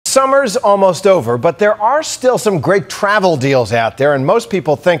Summer's almost over, but there are still some great travel deals out there, and most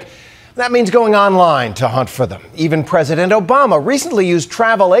people think that means going online to hunt for them. Even President Obama recently used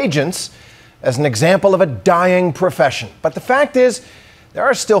travel agents as an example of a dying profession. But the fact is, there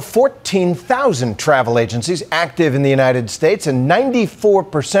are still 14,000 travel agencies active in the United States, and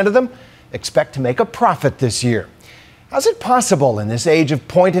 94% of them expect to make a profit this year. How's it possible in this age of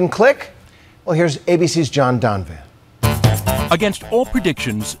point and click? Well, here's ABC's John Donvan. Against all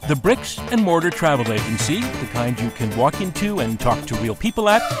predictions, the Bricks and Mortar Travel Agency, the kind you can walk into and talk to real people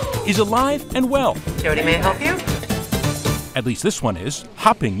at, is alive and well. Jody, may I help you? At least this one is,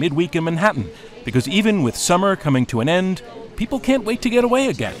 hopping midweek in Manhattan. Because even with summer coming to an end, people can't wait to get away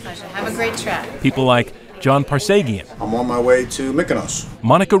again. Have a great trip. People like John Parsagian. I'm on my way to Mykonos.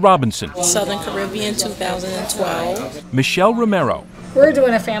 Monica Robinson. Southern Caribbean 2012. Michelle Romero. We're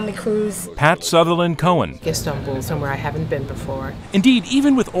doing a family cruise. Pat Sutherland Cohen. Istanbul, somewhere I haven't been before. Indeed,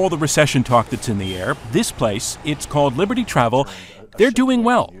 even with all the recession talk that's in the air, this place, it's called Liberty Travel, they're doing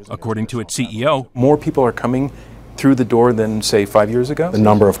well, according to its CEO. More people are coming through the door than, say, 5 years ago? The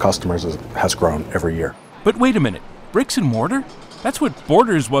number of customers has grown every year. But wait a minute, bricks and mortar? That's what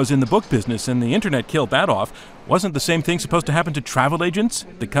Borders was in the book business, and the internet killed that off. Wasn't the same thing supposed to happen to travel agents?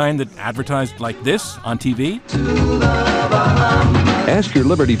 The kind that advertised like this on TV? Ask your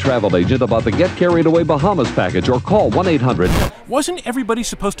Liberty travel agent about the Get Carried Away Bahamas package or call 1-800. Wasn't everybody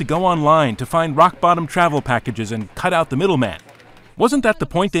supposed to go online to find rock-bottom travel packages and cut out the middleman? Wasn't that the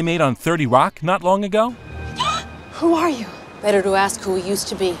point they made on 30 Rock not long ago? Who are you? Better to ask who we used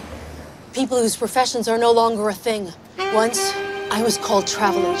to be. People whose professions are no longer a thing. Once, I was called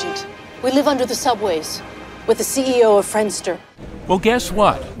travel agent. We live under the subways with the CEO of Friendster. Well, guess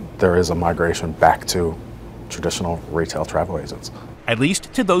what? There is a migration back to traditional retail travel agents. At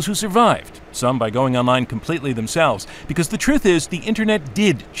least to those who survived, some by going online completely themselves. Because the truth is, the internet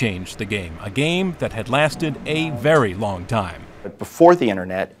did change the game, a game that had lasted a very long time. But before the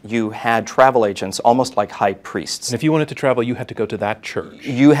internet, you had travel agents almost like high priests. And if you wanted to travel, you had to go to that church.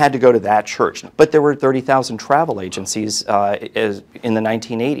 You had to go to that church. But there were 30,000 travel agencies in the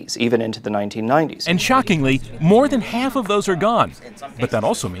 1980s, even into the 1990s. And shockingly, more than half of those are gone. But that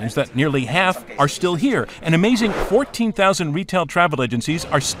also means that nearly half are still here. An amazing 14,000 retail travel agencies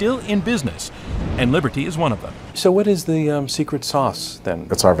are still in business. And Liberty is one of them. So what is the secret sauce, then?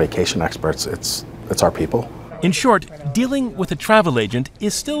 It's our vacation experts. It's our people. In short, dealing with a travel agent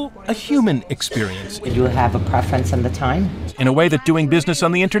is still a human experience. Do you have a preference on the time? In a way that doing business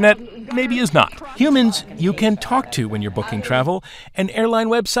on the internet maybe is not. Humans you can talk to when you're booking travel. An airline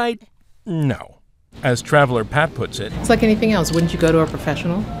website? No. As traveler Pat puts it. It's like anything else. Wouldn't you go to a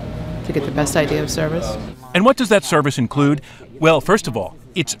professional to get the best idea of service? And what does that service include? Well, first of all,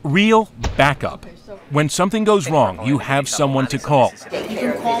 it's real backup. When something goes wrong, you have someone to call. You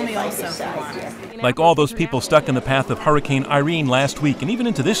can call me also if you want. Like all those people stuck in the path of Hurricane Irene last week and even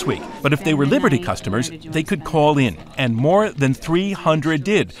into this week. But if they were Liberty customers, they could call in, and more than 300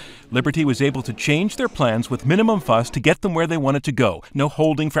 did. Liberty was able to change their plans with minimum fuss to get them where they wanted to go. No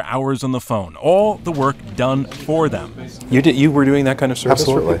holding for hours on the phone. All the work done for them. You were doing that kind of service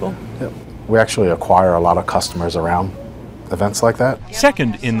Absolutely. for people? Yep. We actually acquire a lot of customers around events like that.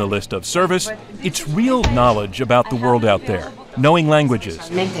 Second in the list of service, it's real knowledge about the world out there. Knowing languages.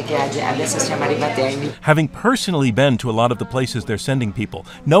 Having personally been to a lot of the places they're sending people.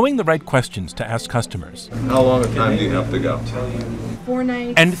 Knowing the right questions to ask customers. How long a time do you have to go? 4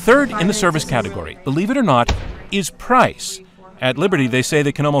 nights. And third in the service category, believe it or not, is price. At Liberty, they say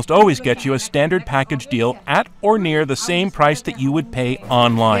they can almost always get you a standard package deal at or near the same price that you would pay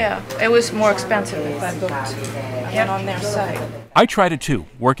online. Yeah, it was more expensive if I booked it on their site. I tried it too,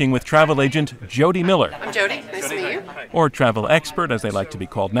 working with travel agent Jody Miller. I'm Jody. Nice to meet you. Or travel expert, as they like to be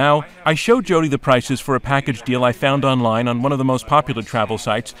called now. I showed Jody the prices for a package deal I found online on one of the most popular travel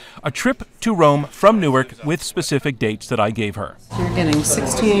sites, a trip to Rome from Newark with specific dates that I gave her. You're getting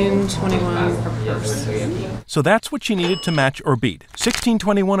 $16.21 per person. So that's what she needed to match or beat.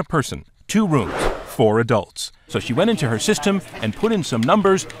 $16.21 a person, 2 rooms, 4 adults. So she went into her system and put in some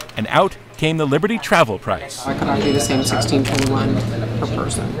numbers, and out came the Liberty travel price. I could argue the same $16.21 per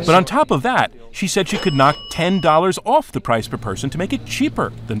person. But on top of that, she said she could knock $10 off the price per person to make it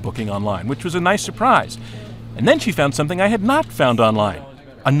cheaper than booking online, which was a nice surprise. And then she found something I had not found online,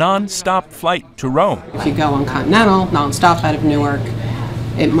 a non-stop flight to Rome. If you go on Continental, non-stop out of Newark,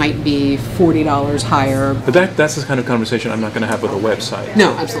 it might be $40 higher. But that's the kind of conversation I'm not going to have with a website.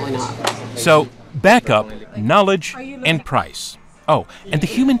 No, absolutely not. So, backup, knowledge, and price. Oh, and the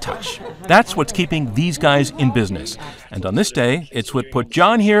human touch. That's what's keeping these guys in business. And on this day, it's what put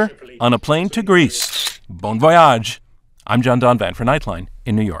John here on a plane to Greece. Bon voyage. I'm John Donvan for Nightline.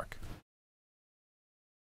 in New York.